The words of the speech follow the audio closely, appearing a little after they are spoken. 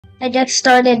I just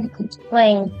started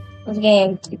playing this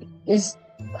game. There's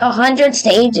 100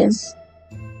 stages.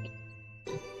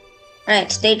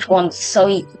 Alright, stage 1. So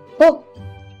easy. Oh!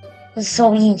 It's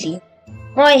so easy.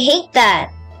 Bro, I hate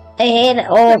that. I hate it.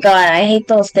 Oh god, I hate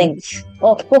those things.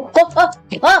 Oh, what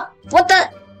the?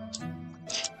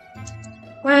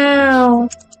 Wow.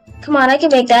 Come on, I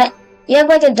can make that. You have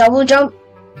like a double jump?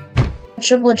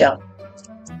 Triple jump.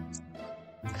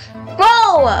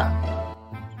 Bro!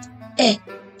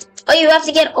 Oh, you have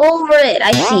to get over it.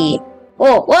 I see.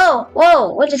 Whoa, whoa,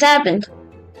 whoa. What just happened?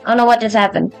 I don't know what just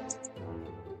happened.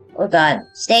 Oh god.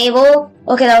 Stable?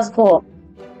 Okay, that was cool.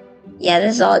 Yeah,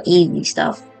 this is all easy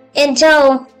stuff.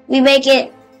 Until we make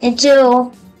it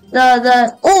into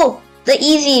the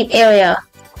easy area.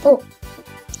 Oh.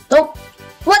 Oh.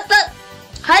 What the?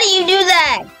 How do you do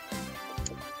that?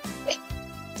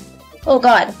 Oh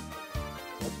god.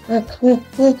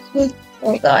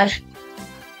 Oh god.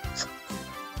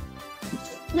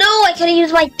 No, I could've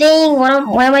used my thing.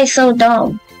 Why am I so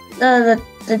dumb? The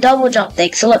double jump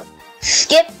thing. So look,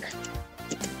 skip.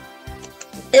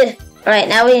 Alright,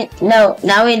 now we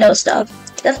know stuff.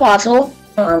 That's possible.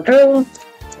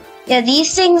 Yeah,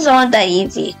 these things aren't that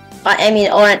easy. I mean,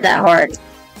 aren't that hard.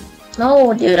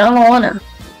 No, dude, I don't wanna.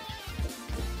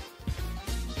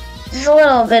 This is a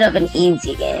little bit of an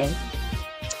easy game.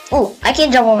 Oh, I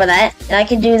can jump over that, and I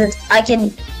can do this. I can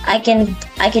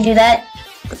do that.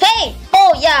 Hey!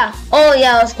 Oh yeah,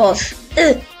 that was close.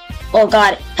 Oh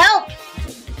god, help!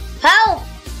 Help!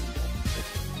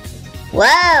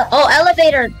 Wow. Oh,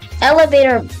 elevator.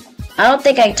 I don't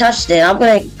think I touched it. I'm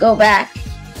gonna go back.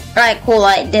 Alright, cool.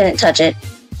 I didn't touch it.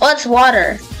 Oh, it's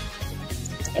water.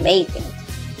 Amazing.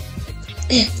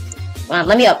 Come on,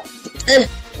 let me up. Oh,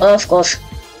 that was close.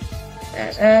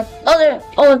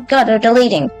 Oh god, they're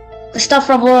deleting the stuff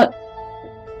from what?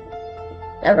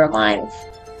 Never mind.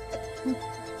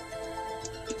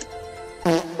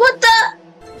 What the?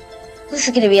 This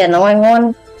is gonna be an annoying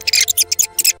one.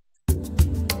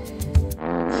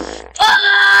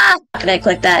 Ah! How can I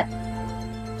click that?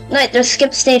 No, there's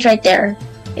skip stage right there.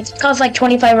 It costs like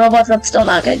 25 Robux. I'm still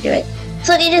not gonna do it.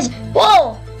 So it just,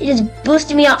 whoa! It just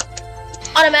boosted me up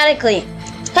automatically.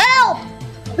 Help!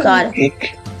 God.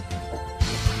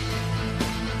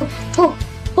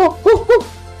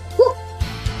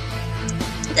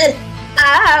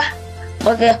 Ah!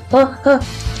 Okay.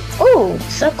 Oh,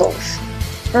 circles.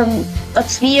 From a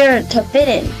sphere to fit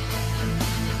in.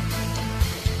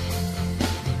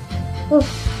 Oh,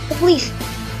 please.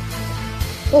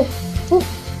 Oh.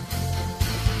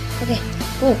 Okay.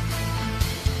 Oh.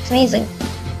 It's amazing.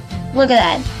 Look at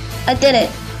that. I did it.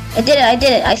 I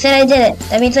said I did it.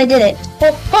 That means I did it.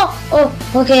 Oh.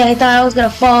 Okay, I thought I was gonna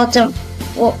fall to...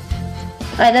 Whoa.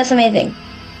 Alright, that's amazing.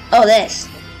 Oh, this.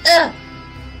 Ugh.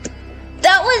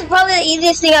 That was probably the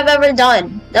easiest thing I've ever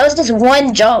done. That was just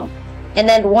one jump. And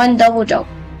then one double jump.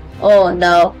 Oh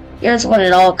no. Here's when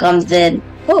it all comes in.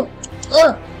 Oh.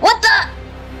 What the?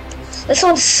 This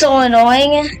one's so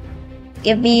annoying.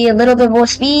 Give me a little bit more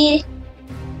speed.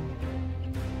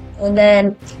 And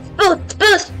then...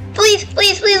 Boost! Please!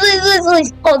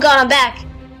 Oh god, I'm back.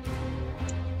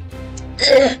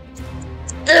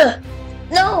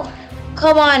 No!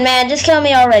 Come on, man. Just kill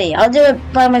me already. I'll do it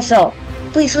by myself.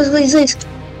 Please.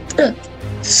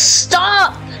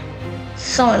 Stop!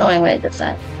 So annoying when it does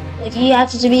that. Like, you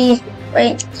have to be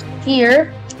right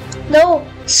here. No!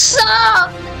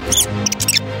 Stop!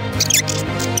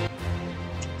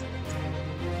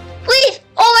 Please!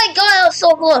 Oh my god, that was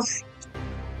so close.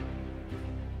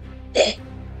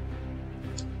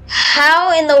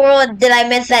 How in the world did I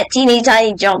miss that teeny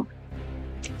tiny jump?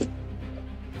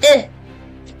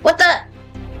 What the?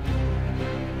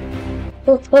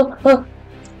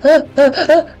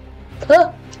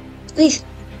 Please,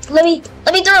 let me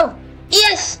through.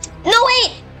 Yes. No,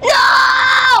 wait.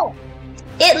 No!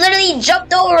 It literally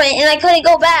jumped over it and I couldn't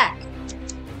go back.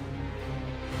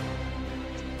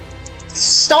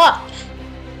 Stop.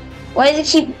 Why does it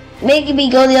keep making me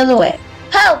go the other way?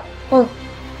 Help! Oh.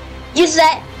 Use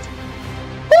that.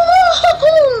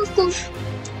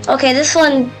 Okay, this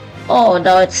one. Oh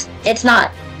no, it's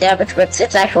not damage bricks.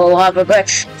 It's actual lava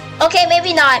bricks. Okay,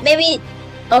 maybe not. Maybe.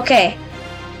 Okay.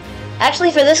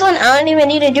 Actually, for this one, I don't even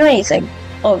need to do anything.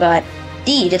 Oh god.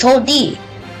 D. Just hold D.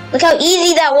 Look how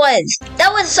easy that was.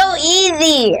 That was so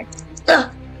easy.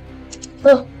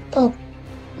 Oh.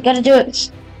 You gotta do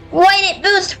it. Why did it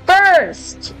boost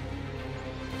first?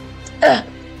 Alright,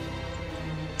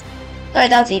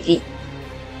 that was easy.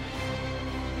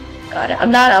 God,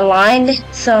 I'm not aligned,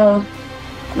 so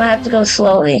I'm gonna have to go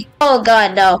slowly. Oh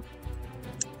god, no.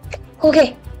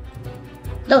 Okay.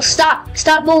 No, stop!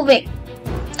 Stop moving!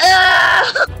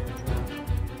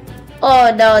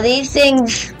 Oh no, these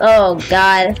things. Oh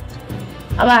god.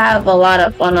 I'm gonna have a lot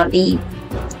of fun on these.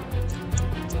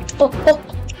 Oh, oh.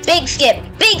 Big skip.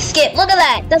 Big skip. Look at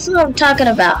that. That's what I'm talking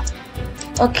about.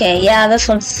 Okay, yeah, that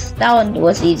one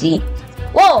was easy.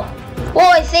 Whoa! Whoa,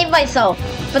 I saved myself.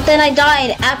 But then I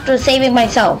died after saving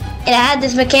myself. And I had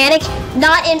this mechanic,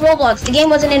 not in Roblox. The game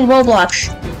wasn't in Roblox.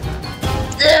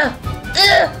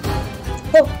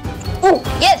 Oh, oh,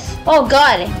 yes! Oh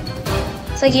god.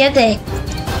 It's like you have to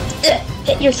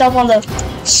hit yourself on the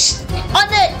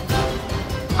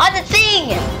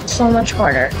thing! So much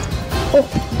harder. Oh,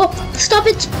 oh, stop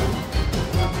it!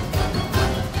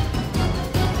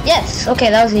 Yes, okay,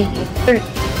 that was easy.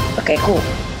 Okay, cool.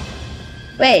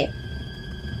 Wait.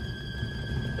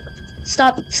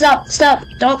 Stop.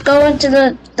 Don't go into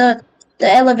the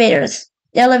elevators.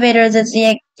 The elevators is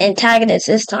the antagonist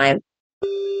this time.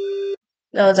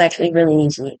 That was actually really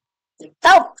easy.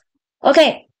 Help!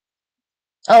 Okay.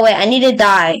 Oh wait, I need to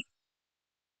die.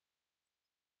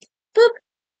 Boop.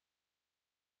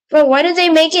 Bro, why did they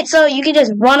make it so you can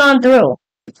just run on through?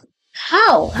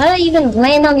 How? How did I even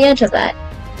land on the edge of that?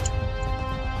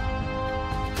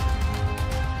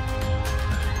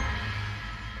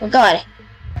 Oh god.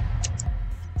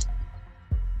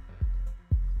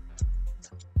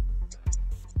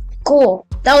 Cool.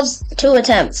 That was 2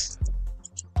 attempts.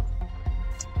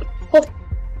 Oh.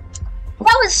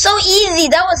 That was so easy.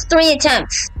 That was 3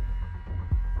 attempts.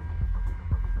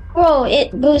 Bro,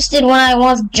 it boosted when I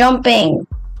was jumping.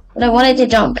 When I wanted to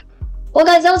jump. Well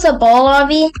guys, that was a ball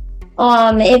obby.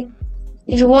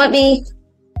 If you want me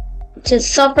to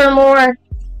suffer more,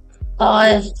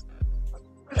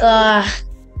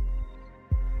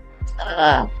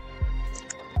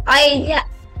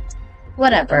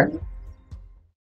 whatever.